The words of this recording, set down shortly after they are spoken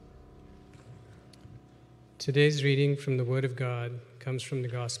Today's reading from the Word of God comes from the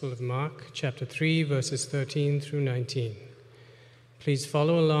Gospel of Mark, chapter 3, verses 13 through 19. Please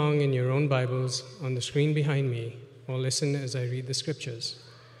follow along in your own Bibles on the screen behind me, or listen as I read the scriptures.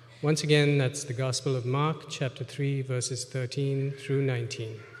 Once again, that's the Gospel of Mark, chapter 3, verses 13 through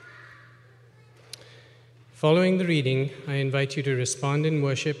 19. Following the reading, I invite you to respond in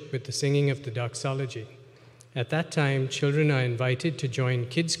worship with the singing of the doxology. At that time, children are invited to join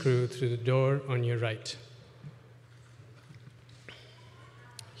Kids Crew through the door on your right.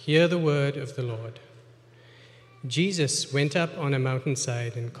 Hear the word of the Lord. Jesus went up on a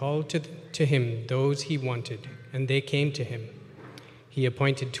mountainside and called to him those he wanted, and they came to him. He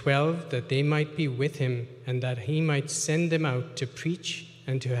appointed 12 that they might be with him and that he might send them out to preach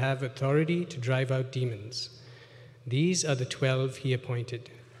and to have authority to drive out demons. These are the 12 he appointed: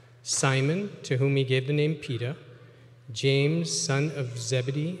 Simon, to whom he gave the name Peter; James, son of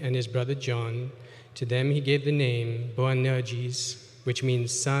Zebedee, and his brother John. To them he gave the name Boanerges, which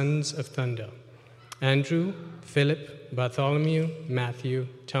means sons of thunder; Andrew, Philip, Bartholomew, Matthew,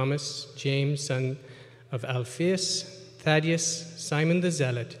 Thomas, James, son of Alphaeus, Thaddeus, Simon the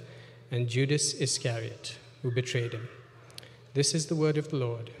Zealot, and Judas Iscariot, who betrayed him. This is the word of the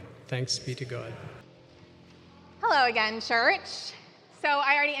Lord. Thanks be to God. Hello again, church. So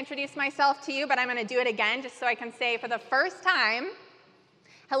I already introduced myself to you, but I'm going to do it again just so I can say for the first time,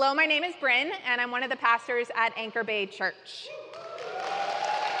 hello, my name is Bryn, and I'm one of the pastors at Anchor Bay Church.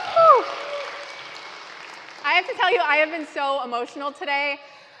 Whew. I have to tell you, I have been so emotional today.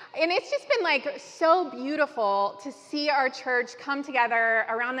 And it's just been so beautiful to see our church come together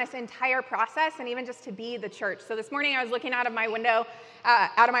around this entire process and even just to be the church. So this morning I was looking out of my window,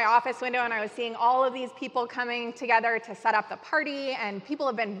 out of my office window, and I was seeing all of these people coming together to set up the party, and people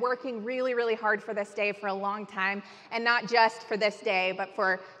have been working really, really hard for this day for a long time, and not just for this day, but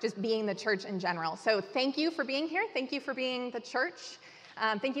for just being the church in general. So thank you for being here. Thank you for being the church.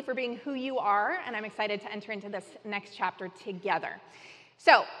 Thank you for being who you are, and I'm excited to enter into this next chapter together.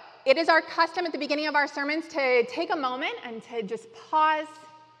 So it is our custom at the beginning of our sermons to take a moment and to just pause,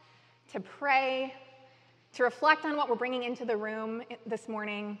 to pray, to reflect on what we're bringing into the room this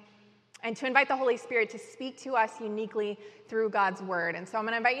morning, and to invite the Holy Spirit to speak to us uniquely through God's word. And so I'm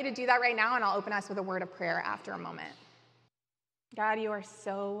going to invite you to do that right now, and I'll open us with a word of prayer after a moment. God, you are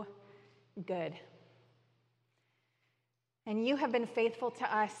so good. And you have been faithful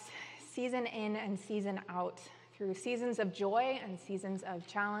to us season in and season out, through seasons of joy and seasons of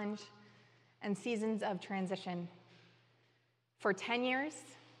challenge and seasons of transition, for 10 years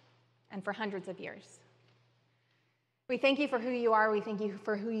and for hundreds of years. We thank you for who you are. We thank you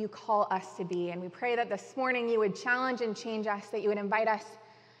for who you call us to be. And we pray that this morning you would challenge and change us, that you would invite us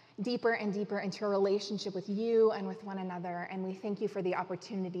deeper and deeper into a relationship with you and with one another. And we thank you for the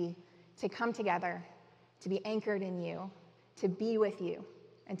opportunity to come together, to be anchored in you, to be with you,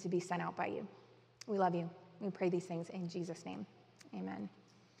 and to be sent out by you. We love you. We pray these things in Jesus' name. Amen.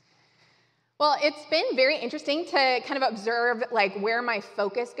 Well, it's been very interesting to kind of observe where my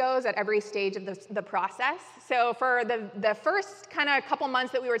focus goes at every stage of the process. So for the first kind of couple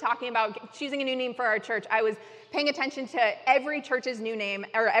months that we were talking about choosing a new name for our church, I was paying attention to every church's new name,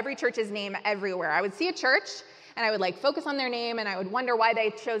 or every church's name everywhere. I would see a church and I would focus on their name, and I would wonder why they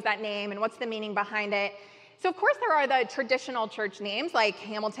chose that name and what's the meaning behind it. So of course there are the traditional church names like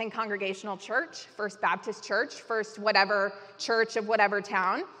Hamilton Congregational Church, First Baptist Church, First whatever church of whatever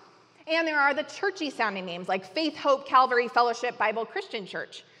town. And there are the churchy sounding names like Faith, Hope, Calvary, Fellowship, Bible, Christian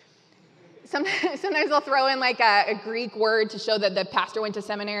Church. Sometimes they'll throw in a Greek word to show that the pastor went to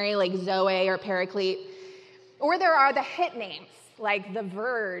seminary, like Zoe or Paraclete. Or there are the hit names like The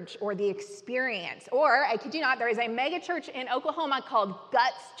Verge or The Experience. Or, I kid you not, there is a mega church in Oklahoma called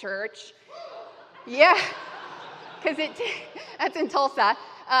Guts Church. Yeah, because that's in Tulsa.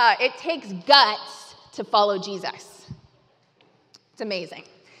 It takes guts to follow Jesus. It's amazing.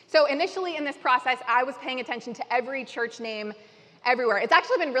 So initially in this process, I was paying attention to every church name everywhere. It's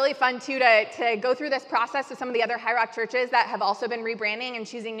actually been really fun, too, to go through this process with some of the other High Rock churches that have also been rebranding and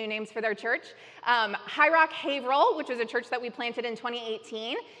choosing new names for their church. High Rock Haverhill, which was a church that we planted in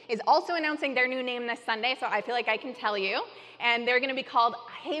 2018, is also announcing their new name this Sunday, so I feel like I can tell you. And they're going to be called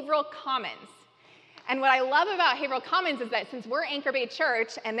Haverhill Commons. And what I love about Haverhill Commons is that since we're Anchor Bay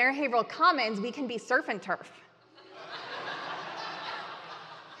Church and they're Haverhill Commons, we can be surf and turf.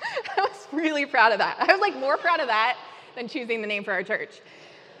 I was really proud of that. I was more proud of that than choosing the name for our church.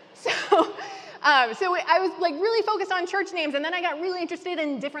 So I was really focused on church names, and then I got really interested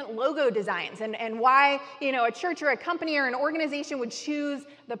in different logo designs and why a church or a company or an organization would choose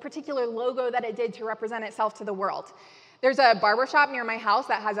the particular logo that it did to represent itself to the world. There's a barbershop near my house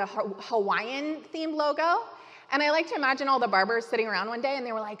that has a Hawaiian-themed logo. And I like to imagine all the barbers sitting around one day and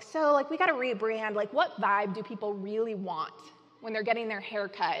they were like, so like we got to rebrand. Like what vibe do people really want when they're getting their hair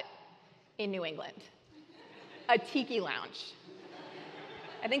cut in New England? A tiki lounge.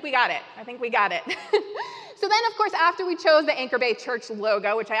 I think we got it. So then, of course, after we chose the Anchor Bay Church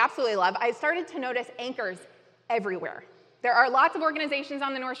logo, which I absolutely love, I started to notice anchors everywhere. There are lots of organizations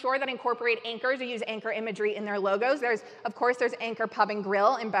on the North Shore that incorporate anchors or use anchor imagery in their logos. There's Anchor Pub and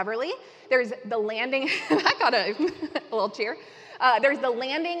Grill in Beverly. There's the Landing, I got a little cheer. There's the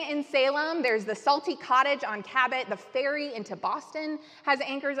Landing in Salem. There's the Salty Cottage on Cabot. The ferry into Boston has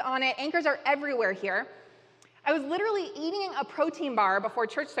anchors on it. Anchors are everywhere here. I was literally eating a protein bar before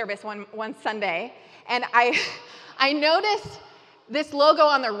church service one Sunday, and I noticed this logo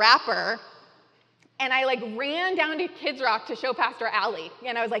on the wrapper, and I like ran down to Kids Rock to show Pastor Allie,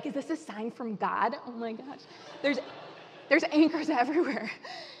 and I was like, is this a sign from God? Oh my gosh, there's anchors everywhere.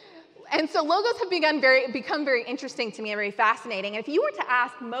 And so logos have become very interesting to me and very fascinating. And if you were to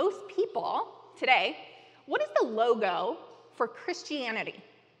ask most people today, what is the logo for Christianity?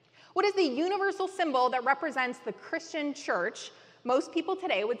 What is the universal symbol that represents the Christian church? Most people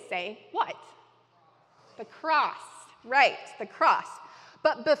today would say what? The cross, right, the cross.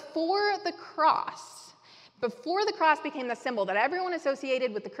 But before the cross became the symbol that everyone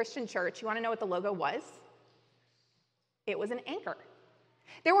associated with the Christian church, you want to know what the logo was? It was an anchor.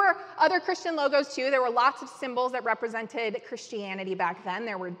 There were other Christian logos too. There were lots of symbols that represented Christianity back then.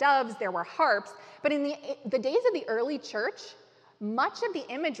 There were doves, there were harps. But in the days of the early church, much of the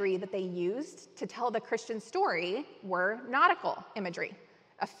imagery that they used to tell the Christian story were nautical imagery: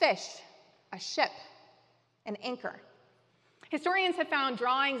 a fish, a ship, an anchor. Historians have found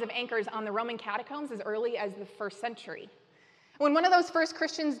drawings of anchors on the Roman catacombs as early as the 1st century. When one of those first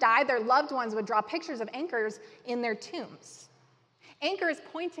Christians died, their loved ones would draw pictures of anchors in their tombs. Anchors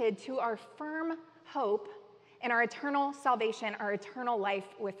pointed to our firm hope and our eternal salvation, our eternal life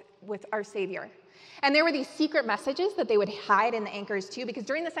with our Savior. And there were these secret messages that they would hide in the anchors too, because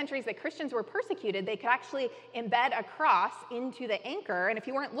during the centuries that Christians were persecuted, they could actually embed a cross into the anchor, and if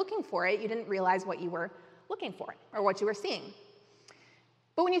you weren't looking for it, you didn't realize what you were looking for or what you were seeing.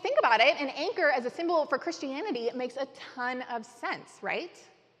 But when you think about it, an anchor as a symbol for Christianity, it makes a ton of sense, right?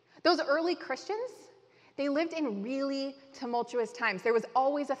 Those early Christians, they lived in really tumultuous times. There was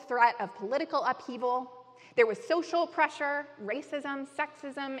always a threat of political upheaval. There was social pressure, racism,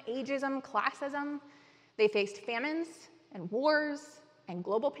 sexism, ageism, classism. They faced famines and wars and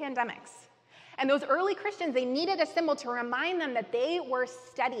global pandemics. And those early Christians, they needed a symbol to remind them that they were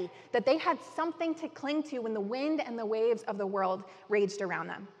steady, that they had something to cling to when the wind and the waves of the world raged around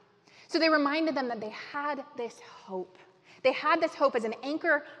them. So they reminded them that they had this hope. They had this hope as an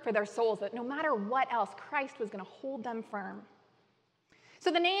anchor for their souls, that no matter what else, Christ was going to hold them firm.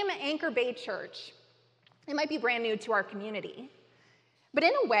 So the name Anchor Bay Church, it might be brand new to our community, but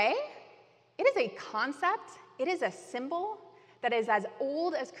in a way, it is a concept, it is a symbol that is as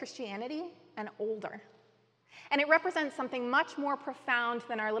old as Christianity and older. And it represents something much more profound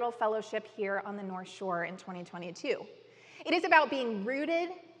than our little fellowship here on the North Shore in 2022. It is about being rooted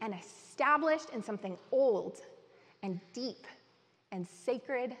and established in something old and deep and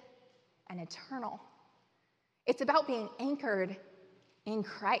sacred and eternal. It's about being anchored in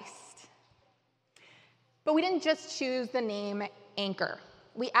Christ. But we didn't just choose the name Anchor.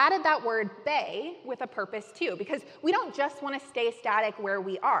 We added that word bay with a purpose too, because we don't just want to stay static where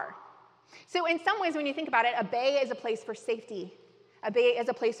we are. So in some ways, when you think about it, a bay is a place for safety. A bay is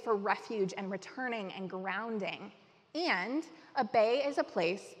a place for refuge and returning and grounding. And a bay is a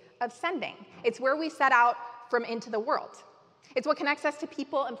place of sending. It's where we set out from into the world. It's what connects us to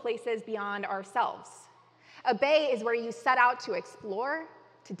people and places beyond ourselves. A bay is where you set out to explore,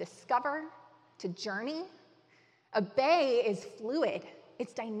 to discover, to journey. A bay is fluid,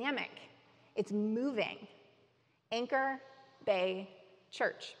 it's dynamic, it's moving. Anchor, Bay,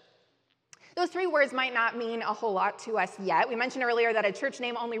 Church. Those 3 words might not mean a whole lot to us yet. We mentioned earlier that a church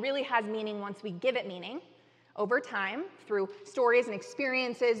name only really has meaning once we give it meaning. Over time, through stories and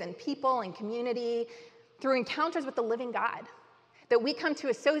experiences and people and community, through encounters with the living God, that we come to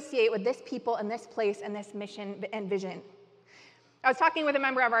associate with this people and this place and this mission and vision. I was talking with a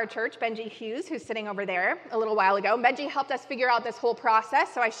member of our church, Benji Hughes, who's sitting over there a little while ago. Benji helped us figure out this whole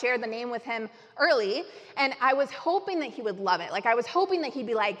process, so I shared the name with him early, and I was hoping that he would love it. Like, I was hoping that he'd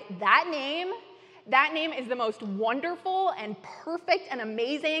be like, that name is the most wonderful and perfect and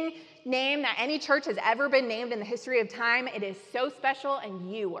amazing name that any church has ever been named in the history of time. It is so special,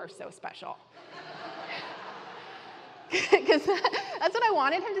 and you are so special. because that's what I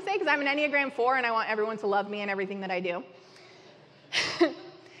wanted him to say, because I'm an Enneagram 4 and I want everyone to love me and everything that I do.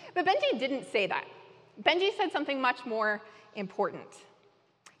 But Benji didn't say that. Benji said something much more important.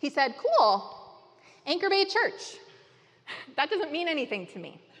 He said, cool, Anchor Bay Church. That doesn't mean anything to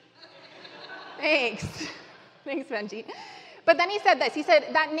me. Thanks. Thanks, Benji. But then he said this. He said,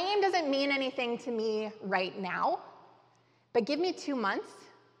 that name doesn't mean anything to me right now, but give me 2 months,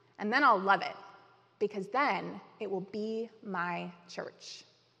 and then I'll love it, because then it will be my church.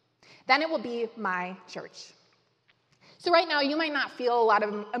 Then it will be my church. So right now, you might not feel a lot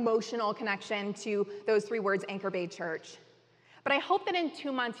of emotional connection to those 3 words, Anchor Bay Church, but I hope that in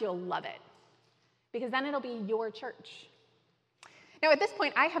 2 months you'll love it, because then it'll be your church. Now, at this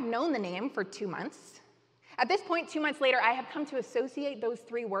point, I have known the name for 2 months. At this point, 2 months later, I have come to associate those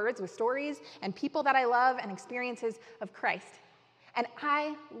 3 words with stories and people that I love and experiences of Christ. And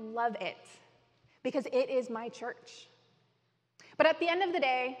I love it because it is my church. But at the end of the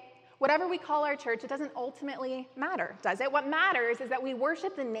day, whatever we call our church, it doesn't ultimately matter, does it? What matters is that we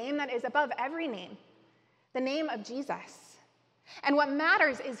worship the name that is above every name, the name of Jesus. And what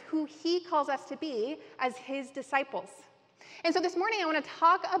matters is who he calls us to be as his disciples. And so this morning, I want to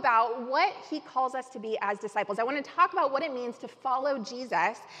talk about what he calls us to be as disciples. I want to talk about what it means to follow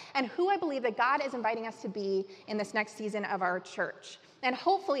Jesus and who I believe that God is inviting us to be in this next season of our church. And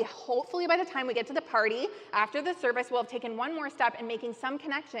hopefully by the time we get to the party, after the service, we'll have taken one more step in making some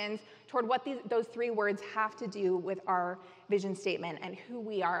connections toward what those 3 words have to do with our vision statement and who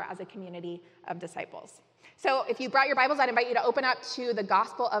we are as a community of disciples. So if you brought your Bibles, I'd invite you to open up to the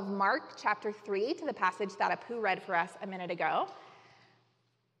Gospel of Mark, chapter 3, to the passage that Apu read for us a minute ago.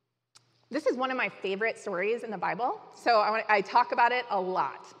 This is one of my favorite stories in the Bible, so I talk about it a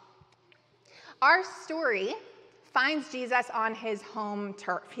lot. Our story finds Jesus on his home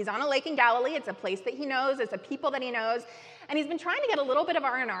turf. He's on a lake in Galilee. It's a place that he knows. It's a people that he knows. And he's been trying to get a little bit of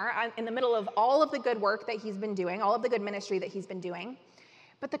R&R in the middle of all of the good work that he's been doing, all of the good ministry that he's been doing.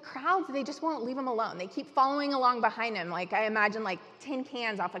 But the crowds, they just won't leave him alone. They keep following along behind him, like I imagine like tin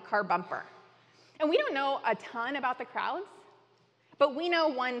cans off a car bumper. And we don't know a ton about the crowds, but we know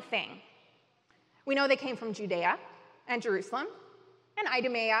one thing. We know they came from Judea and Jerusalem and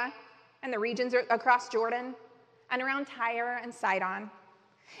Idumea and the regions across Jordan and around Tyre and Sidon.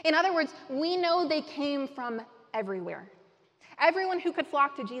 In other words, we know they came from everywhere. Everyone who could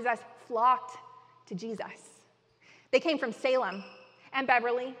flock to Jesus flocked to Jesus. They came from Salem and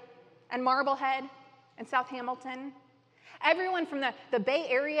Beverly and Marblehead and South Hamilton. Everyone from the Bay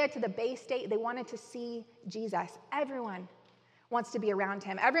Area to the Bay State, they wanted to see Jesus. Everyone wants to be around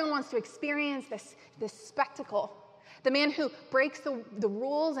him. Everyone wants to experience this spectacle. The man who breaks the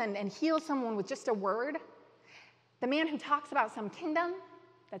rules and heals someone with just a word. The man who talks about some kingdom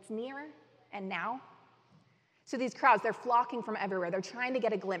that's near and now. So these crowds, they're flocking from everywhere. They're trying to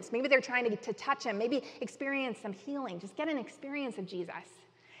get a glimpse. Maybe they're trying to touch him, maybe experience some healing, just get an experience of Jesus.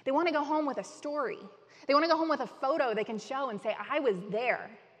 They want to go home with a story. They want to go home with a photo they can show and say, I was there.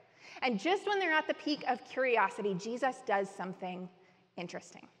 And just when they're at the peak of curiosity, Jesus does something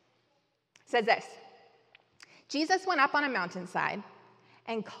interesting. It says this, Jesus went up on a mountainside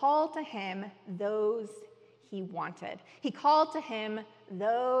and called to him those he wanted. He called to him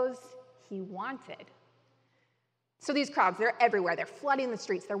those he wanted. So these crowds, they're everywhere. They're flooding the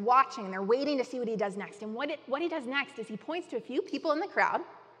streets. They're watching. They're waiting to see what he does next. And what he does next is he points to a few people in the crowd,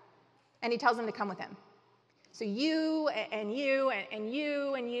 and he tells them to come with him. So you and you and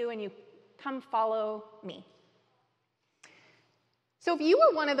you and you and you, come follow me. So if you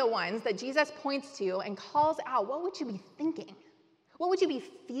were one of the ones that Jesus points to and calls out, what would you be thinking? What would you be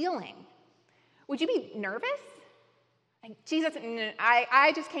feeling? Would you be nervous? Like, Jesus,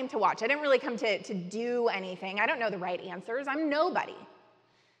 I just came to watch. I didn't really come to do anything. I don't know the right answers. I'm nobody.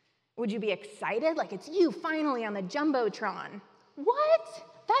 Would you be excited? Like, it's you finally on the Jumbotron. What?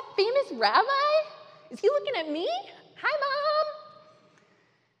 That famous rabbi? Is he looking at me? Hi, Mom.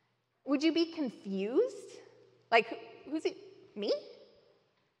 Would you be confused? Like, who's it? Me?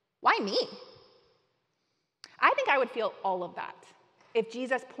 Why me? I think I would feel all of that if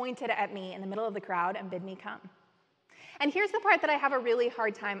Jesus pointed at me in the middle of the crowd and bid me come. And here's the part that I have a really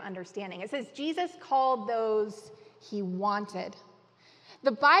hard time understanding. It says Jesus called those he wanted.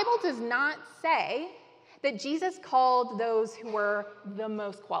 The Bible does not say that Jesus called those who were the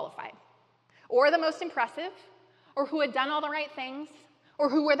most qualified, or the most impressive, or who had done all the right things, or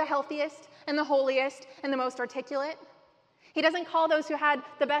who were the healthiest and the holiest and the most articulate. He doesn't call those who had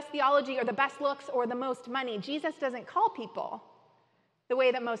the best theology or the best looks or the most money. Jesus doesn't call people the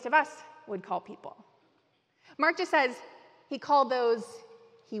way that most of us would call people. Mark just says he called those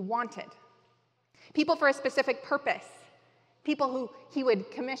he wanted. People for a specific purpose people who he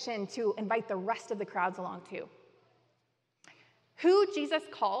would commission to invite the rest of the crowds along too. Who Jesus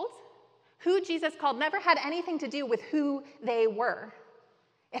called never had anything to do with who they were.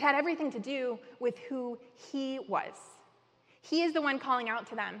 It had everything to do with who he was. He is the one calling out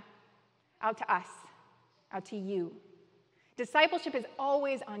to them, out to us, out to you. Discipleship is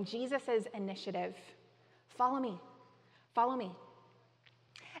always on Jesus' initiative. Follow me, follow me.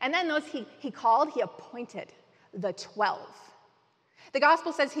 And then those he called, he appointed the 12. The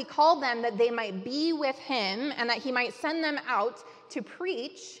gospel says he called them that they might be with him and that he might send them out to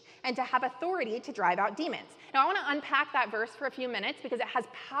preach and to have authority to drive out demons. Now, I want to unpack that verse for a few minutes because it has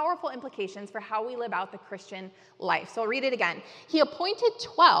powerful implications for how we live out the Christian life. So I'll read it again. He appointed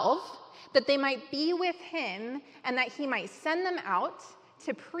 12 that they might be with him and that he might send them out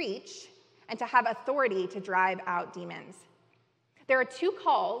to preach and to have authority to drive out demons. There are two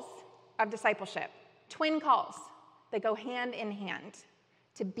calls of discipleship, twin calls that go hand in hand: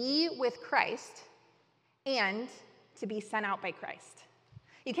 to be with Christ and to be sent out by Christ.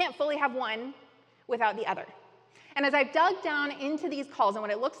 You can't fully have one without the other. And as I've dug down into these calls and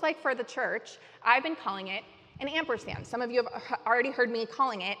what it looks like for the church, I've been calling it an ampersand. Some of you have already heard me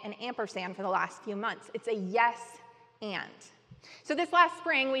calling it an ampersand for the last few months. It's a yes and. So this last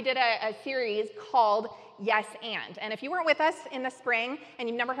spring, we did a series called Yes and. And if you weren't with us in the spring and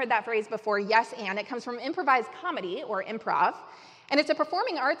you've never heard that phrase before, yes and, it comes from improvised comedy or improv. And it's a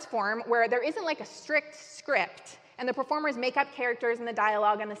performing arts form where there isn't like a strict script and the performers make up characters and the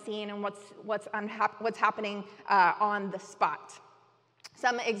dialogue and the scene and what's happening on the spot.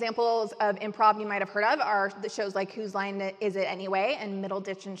 Some examples of improv you might have heard of are the shows like Whose Line Is It Anyway and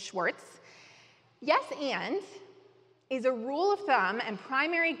Middleditch and Schwartz. Yes and is a rule of thumb and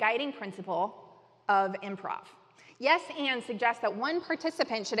primary guiding principle of improv. Yes and suggests that one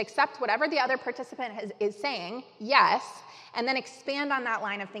participant should accept whatever the other participant is saying, yes, and then expand on that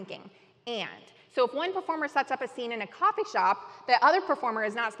line of thinking, and. So if one performer sets up a scene in a coffee shop, the other performer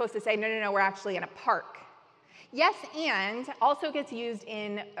is not supposed to say, no, we're actually in a park. Yes and also gets used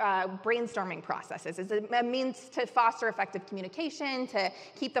in brainstorming processes as a means to foster effective communication, to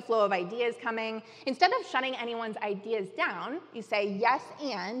keep the flow of ideas coming. Instead of shutting anyone's ideas down, you say yes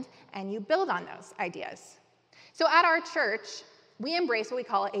and you build on those ideas. So at our church, we embrace what we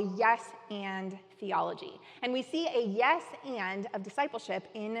call a yes and theology. And we see a yes and of discipleship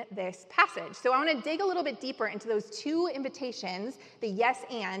in this passage. So I want to dig a little bit deeper into those two invitations, the yes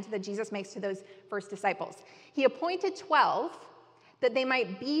and that Jesus makes to those first disciples. He appointed 12 that they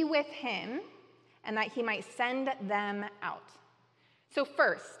might be with him and that he might send them out. So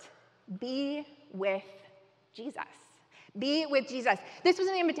first, be with Jesus. Be with Jesus. This was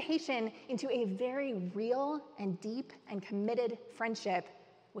an invitation into a very real and deep and committed friendship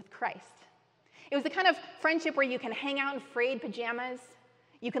with Christ. It was the kind of friendship where you can hang out in frayed pajamas,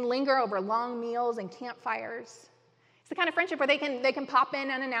 you can linger over long meals and campfires. It's the kind of friendship where they can pop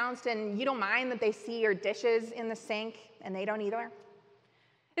in unannounced and you don't mind that they see your dishes in the sink and they don't either.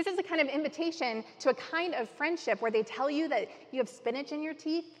 This is the kind of invitation to a kind of friendship where they tell you that you have spinach in your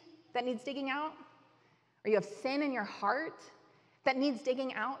teeth that needs digging out, or you have sin in your heart that needs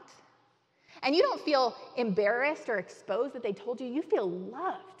digging out. And you don't feel embarrassed or exposed that they told you. You feel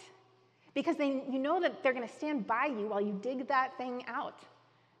loved because you know that they're going to stand by you while you dig that thing out,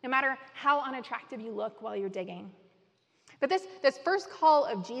 no matter how unattractive you look while you're digging. But this first call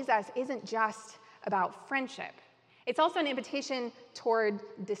of Jesus isn't just about friendship. It's also an invitation toward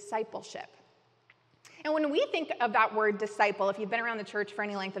discipleship. And when we think of that word disciple, if you've been around the church for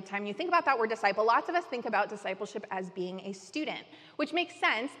any length of time, you think about that word disciple, lots of us think about discipleship as being a student, which makes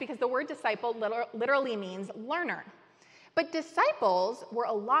sense because the word disciple literally means learner. But disciples were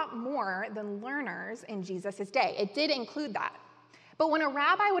a lot more than learners in Jesus' day. It did include that. But when a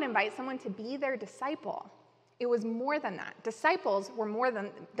rabbi would invite someone to be their disciple, it was more than that. Disciples were more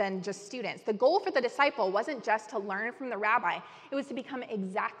than just students. The goal for the disciple wasn't just to learn from the rabbi. It was to become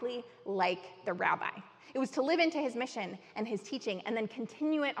exactly like the rabbi. It was to live into his mission and his teaching and then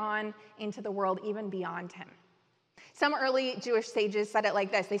continue it on into the world even beyond him. Some early Jewish sages said it like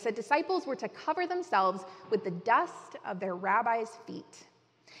this. They said disciples were to cover themselves with the dust of their rabbi's feet.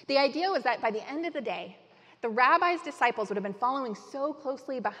 The idea was that by the end of the day, the rabbi's disciples would have been following so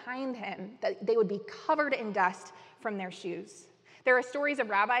closely behind him that they would be covered in dust from their shoes. There are stories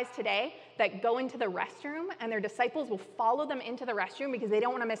of rabbis today that go into the restroom and their disciples will follow them into the restroom because they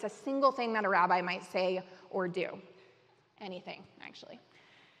don't want to miss a single thing that a rabbi might say or do. Anything, actually.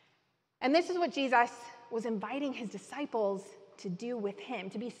 And this is what Jesus was inviting his disciples to do with him,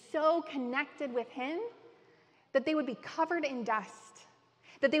 to be so connected with him that they would be covered in dust,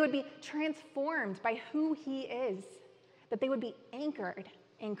 that they would be transformed by who he is, that they would be anchored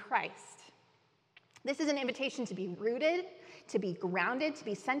in Christ. This is an invitation to be rooted, to be grounded, to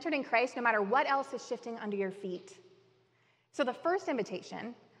be centered in Christ, no matter what else is shifting under your feet. So the first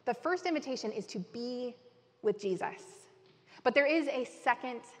invitation is to be with Jesus. But there is a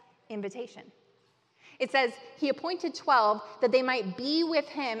second invitation. It says, he appointed 12 that they might be with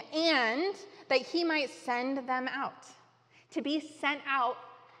him and that he might send them out. To be sent out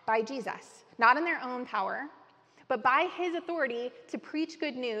by Jesus, not in their own power, but by his authority to preach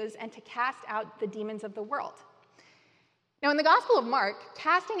good news and to cast out the demons of the world. Now, in the Gospel of Mark,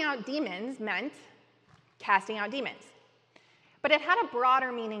 casting out demons meant casting out demons. But it had a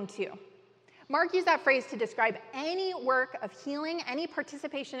broader meaning too. Mark used that phrase to describe any work of healing, any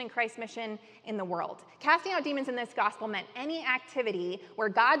participation in Christ's mission in the world. Casting out demons in this gospel meant any activity where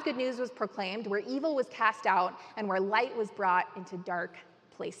God's good news was proclaimed, where evil was cast out, and where light was brought into dark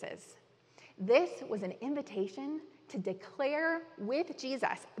places. This was an invitation to declare with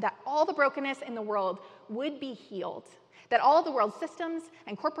Jesus that all the brokenness in the world would be healed, that all of the world's systems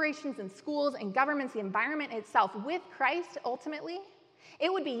and corporations and schools and governments, the environment itself, with Christ ultimately,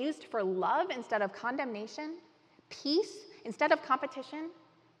 it would be used for love instead of condemnation, peace instead of competition,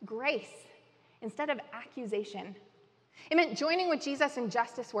 grace instead of accusation. It meant joining with Jesus in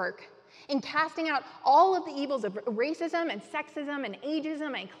justice work, in casting out all of the evils of racism and sexism and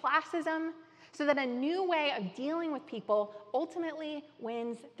ageism and classism, so that a new way of dealing with people ultimately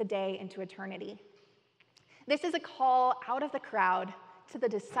wins the day into eternity. This is a call out of the crowd to the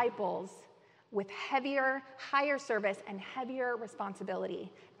disciples with heavier, higher service and heavier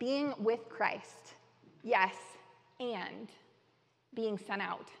responsibility, being with Christ, yes, and being sent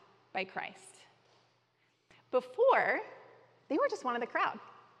out by Christ. Before, they were just one of the crowd.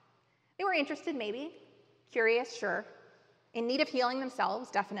 They were interested, maybe, curious, sure, in need of healing themselves,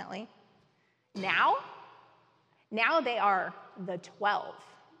 definitely. Now they are the 12.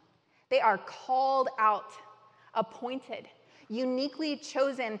 They are called out, appointed, uniquely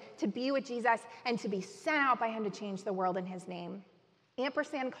chosen to be with Jesus and to be sent out by him to change the world in his name.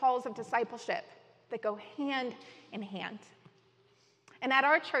 Ampersand calls of discipleship that go hand in hand. And at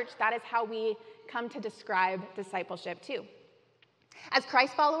our church, that is how we come to describe discipleship too. As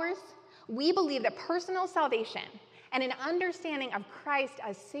Christ followers, we believe that personal salvation and an understanding of Christ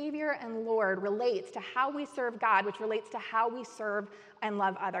as Savior and Lord relates to how we serve God, which relates to how we serve and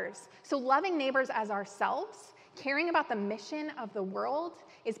love others. So loving neighbors as ourselves, caring about the mission of the world,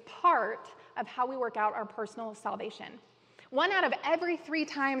 is part of how we work out our personal salvation. 1 out of every 3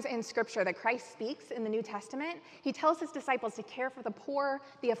 times in Scripture that Christ speaks in the New Testament, he tells his disciples to care for the poor,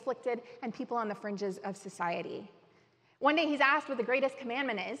 the afflicted, and people on the fringes of society. One day he's asked what the greatest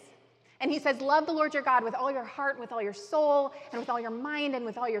commandment is, and he says, love the Lord your God with all your heart, with all your soul, and with all your mind, and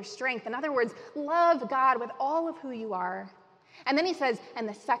with all your strength. In other words, love God with all of who you are. And then he says, and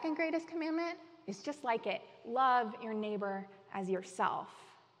the second greatest commandment is just like it. Love your neighbor as yourself.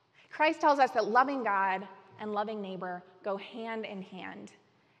 Christ tells us that loving God and loving neighbor go hand in hand.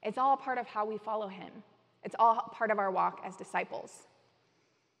 It's all part of how we follow him. It's all part of our walk as disciples.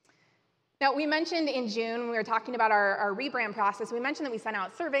 Now, we mentioned in June, when we were talking about our rebrand process, we mentioned that we sent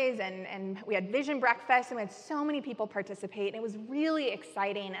out surveys and we had vision breakfast, and we had so many people participate, and it was really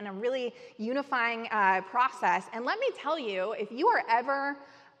exciting and a really unifying process. And let me tell you, if you are ever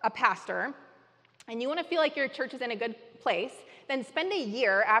a pastor and you want to feel like your church is in a good place, then spend a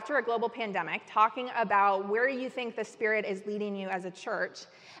year after a global pandemic talking about where you think the Spirit is leading you as a church.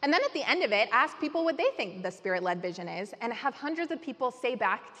 And then at the end of it, ask people what they think the Spirit-led vision is, and have hundreds of people say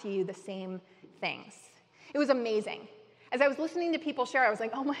back to you the same things. It was amazing. As I was listening to people share, I was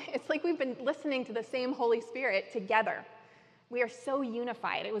like, oh my, it's like we've been listening to the same Holy Spirit together. We are so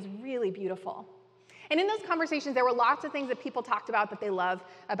unified. It was really beautiful. And in those conversations, there were lots of things that people talked about that they love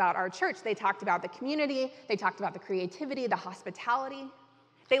about our church. They talked about the community. They talked about the creativity, the hospitality.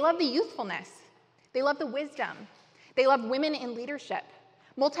 They love the youthfulness. They love the wisdom. They love women in leadership,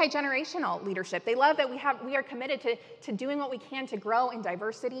 multi-generational leadership. They love that we are committed to doing what we can to grow in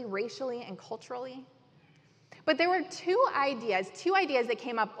diversity, racially and culturally. But there were two ideas that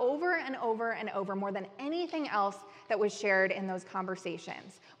came up over and over and over more than anything else that was shared in those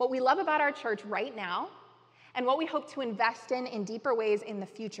conversations. What we love about our church right now and what we hope to invest in deeper ways in the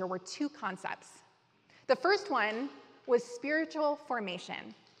future were 2 concepts. The first one was spiritual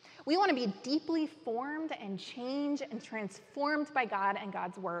formation. We want to be deeply formed and changed and transformed by God and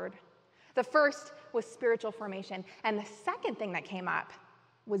God's word. The first was spiritual formation. And the second thing that came up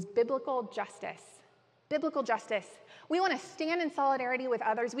was biblical justice. Biblical justice. We want to stand in solidarity with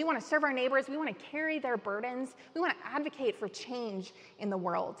others. We want to serve our neighbors. We want to carry their burdens. We want to advocate for change in the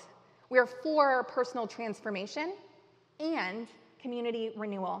world. We are for personal transformation, and community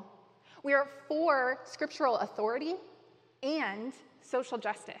renewal. We are for scriptural authority and social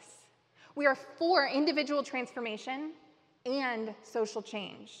justice. We are for individual transformation and social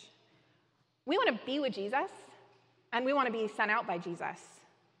change. We want to be with Jesus, and we want to be sent out by Jesus.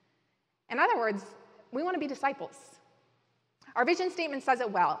 In other words, we want to be disciples. Our vision statement says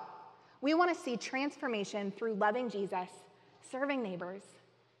it well. We want to see transformation through loving Jesus, serving neighbors,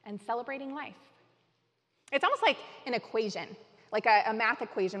 and celebrating life. It's almost like an equation, like a math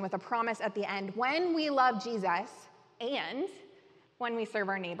equation with a promise at the end. When we love Jesus and when we serve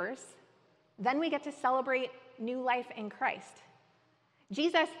our neighbors, then we get to celebrate new life in Christ.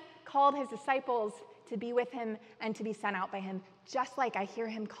 Jesus called his disciples to be with him and to be sent out by him, just like I hear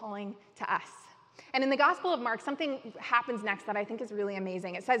him calling to us. And in the Gospel of Mark, something happens next that I think is really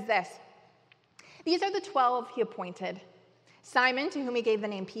amazing. It says this: "These are the 12 he appointed: Simon, to whom he gave the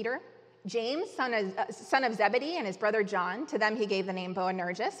name Peter; James, son of Zebedee, and his brother John. To them he gave the name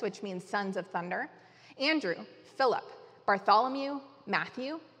Boanerges, which means sons of thunder; Andrew, Philip, Bartholomew,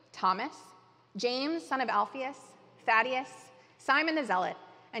 Matthew, Thomas, James, son of Alphaeus, Thaddeus, Simon the Zealot,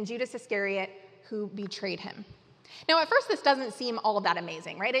 and Judas Iscariot, who betrayed him." Now, at first, this doesn't seem all that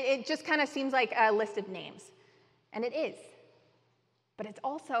amazing, right? It just kind of seems like a list of names. And it is. But it's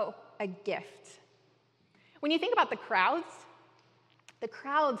also a gift. When you think about the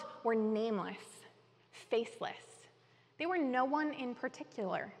crowds were nameless, faceless. They were no one in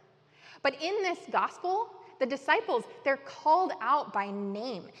particular. But in this gospel, the disciples, they're called out by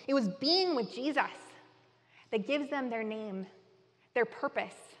name. It was being with Jesus that gives them their name, their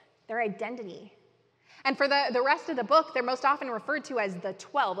purpose, their identity. And for the rest of the book, they're most often referred to as the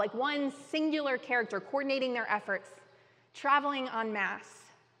 12, like one singular character coordinating their efforts, traveling en masse.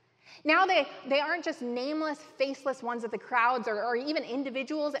 Now they aren't just nameless, faceless ones of the crowds or even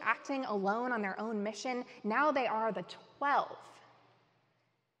individuals acting alone on their own mission. Now they are the 12,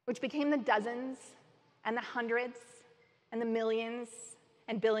 which became the dozens and the hundreds and the millions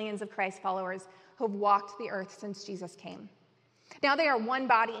and billions of Christ followers who have walked the earth since Jesus came. Now they are one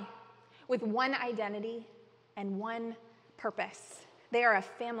body with one identity and one purpose. They are a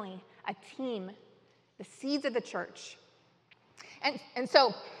family, a team, the seeds of the church. And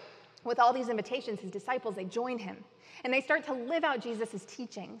so, with all these invitations, his disciples, they join him, and they start to live out Jesus'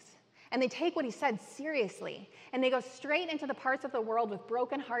 teachings, and they take what he said seriously, and they go straight into the parts of the world with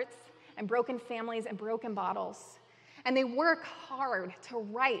broken hearts and broken families and broken bottles, and they work hard to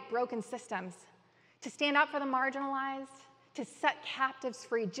right broken systems, to stand up for the marginalized, to set captives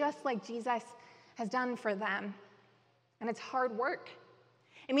free, just like Jesus has done for them. And it's hard work.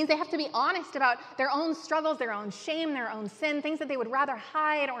 It means they have to be honest about their own struggles, their own shame, their own sin, things that they would rather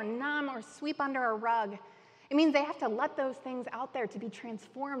hide or numb or sweep under a rug. It means they have to let those things out there to be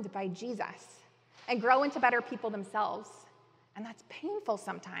transformed by Jesus and grow into better people themselves. And that's painful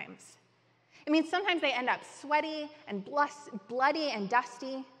sometimes. It means sometimes they end up sweaty and bloody and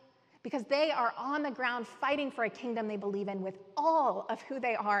dusty, because they are on the ground fighting for a kingdom they believe in with all of who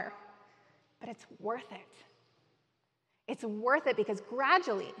they are. But it's worth it. It's worth it because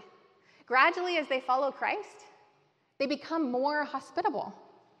gradually as they follow Christ, they become more hospitable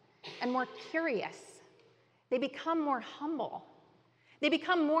and more curious. They become more humble. They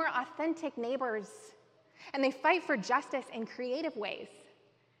become more authentic neighbors. And they fight for justice in creative ways.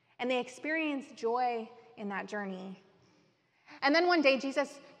 And they experience joy in that journey. And then one day,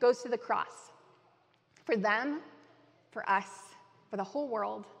 Jesus goes to the cross for them, for us, for the whole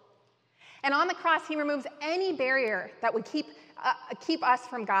world. And on the cross, he removes any barrier that would keep us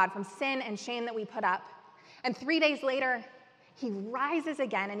from God, from sin and shame that we put up. And 3 days later, he rises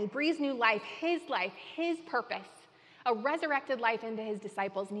again, and he breathes new life, his purpose, a resurrected life into his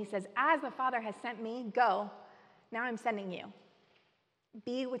disciples. And he says, "As the Father has sent me, go. Now I'm sending you."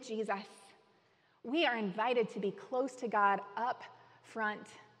 Be with Jesus. We are invited to be close to God up front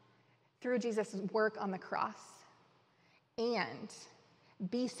through Jesus' work on the cross and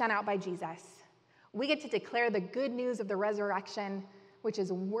be sent out by Jesus. We get to declare the good news of the resurrection, which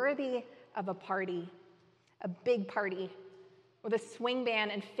is worthy of a party, a big party with a swing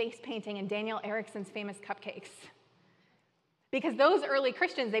band and face painting and Daniel Erickson's famous cupcakes. Because those early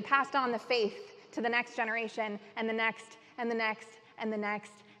Christians, they passed on the faith to the next generation and the next and the next and the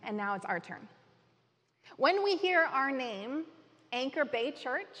next, and now it's our turn. When we hear our name, Anchor Bay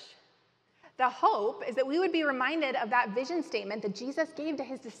Church, the hope is that we would be reminded of that vision statement that Jesus gave to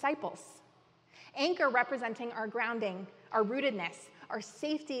his disciples. Anchor representing our grounding, our rootedness, our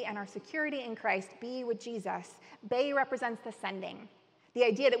safety, and our security in Christ, be with Jesus. Bay represents the sending, the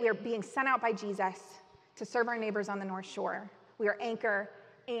idea that we are being sent out by Jesus to serve our neighbors on the North Shore. We are Anchor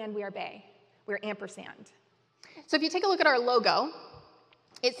and we are Bay. We are ampersand. So if you take a look at our logo,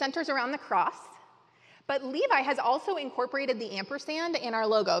 it centers around the cross, but Levi has also incorporated the ampersand in our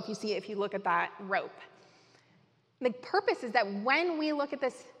logo, if you look at that rope. The purpose is that when we look at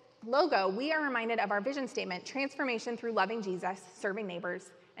this logo, we are reminded of our vision statement, transformation through loving Jesus, serving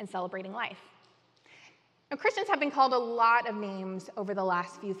neighbors, and celebrating life. Now, Christians have been called a lot of names over the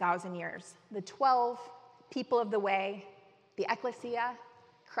last few thousand years. The 12, people of the way, the ecclesia,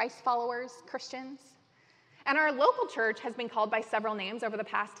 Christ followers, Christians. And our local church has been called by several names over the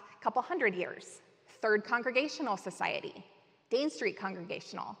past couple hundred years. Third Congregational Society, Dane Street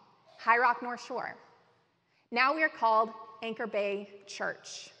Congregational, High Rock North Shore. Now we are called Anchor Bay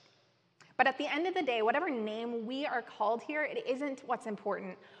Church. But at the end of the day, whatever name we are called here, it isn't what's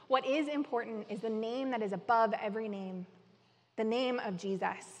important. What is important is the name that is above every name, the name of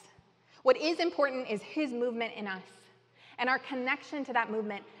Jesus. What is important is his movement in us. And our connection to that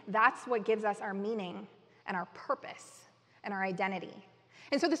movement, that's what gives us our meaning and our purpose and our identity.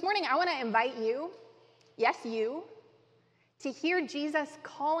 And so this morning, I want to invite you, yes, you, to hear Jesus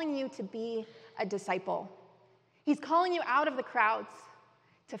calling you to be a disciple. He's calling you out of the crowds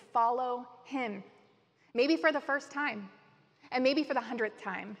to follow him, maybe for the first time, and maybe for the 100th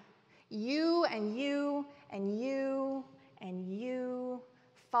time. You and you and you and you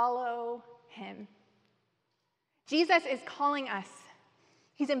follow him. Jesus is calling us.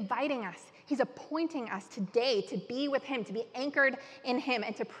 He's inviting us. He's appointing us today to be with him, to be anchored in him,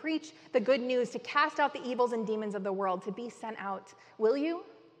 and to preach the good news, to cast out the evils and demons of the world, to be sent out. Will you?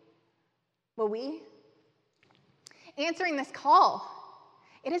 Will we? Answering this call,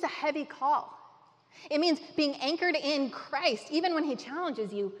 it is a heavy call. It means being anchored in Christ, even when he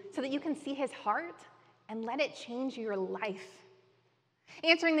challenges you, so that you can see his heart and let it change your life.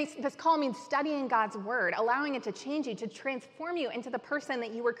 Answering this call means studying God's word, allowing it to change you, to transform you into the person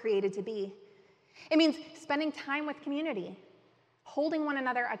that you were created to be. It means spending time with community, holding one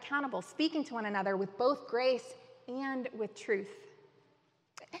another accountable, speaking to one another with both grace and with truth.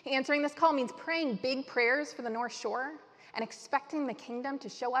 Answering this call means praying big prayers for the North Shore and expecting the kingdom to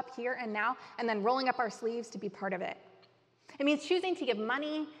show up here and now, and then rolling up our sleeves to be part of it. It means choosing to give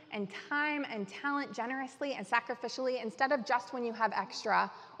money and time and talent generously and sacrificially instead of just when you have extra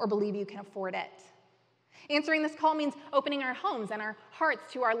or believe you can afford it. Answering this call means opening our homes and our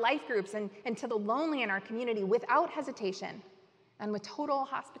hearts to our life groups and to the lonely in our community without hesitation and with total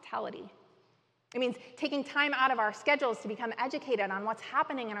hospitality. It means taking time out of our schedules to become educated on what's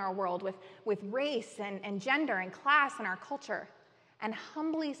happening in our world with race and gender and class and our culture, and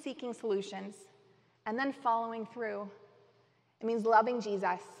humbly seeking solutions and then following through. It means loving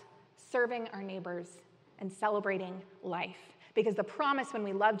Jesus, serving our neighbors, and celebrating life. Because the promise when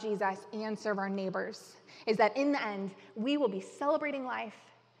we love Jesus and serve our neighbors is that in the end, we will be celebrating life,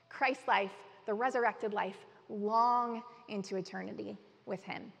 Christ's life, the resurrected life, long into eternity with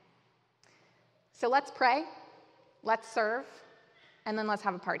him. So let's pray, let's serve, and then let's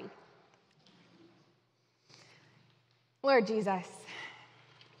have a party. Lord Jesus,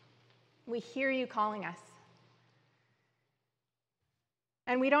 we hear you calling us.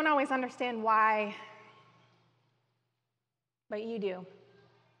 And we don't always understand why, but you do,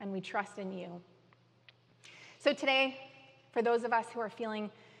 and we trust in you. So today, for those of us who are feeling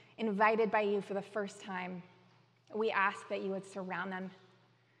invited by you for the first time, we ask that you would surround them.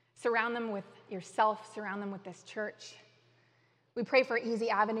 Surround them with yourself, surround them with this church. We pray for easy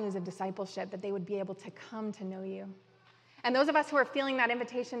avenues of discipleship, that they would be able to come to know you. And those of us who are feeling that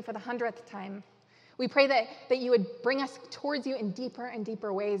invitation for the 100th time, we pray that you would bring us towards you in deeper and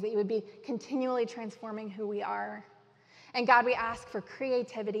deeper ways, that you would be continually transforming who we are. And God, we ask for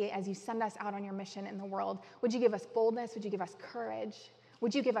creativity as you send us out on your mission in the world. Would you give us boldness? Would you give us courage?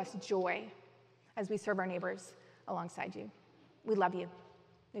 Would you give us joy as we serve our neighbors alongside you? We love you.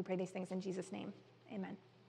 We pray these things in Jesus' name. Amen.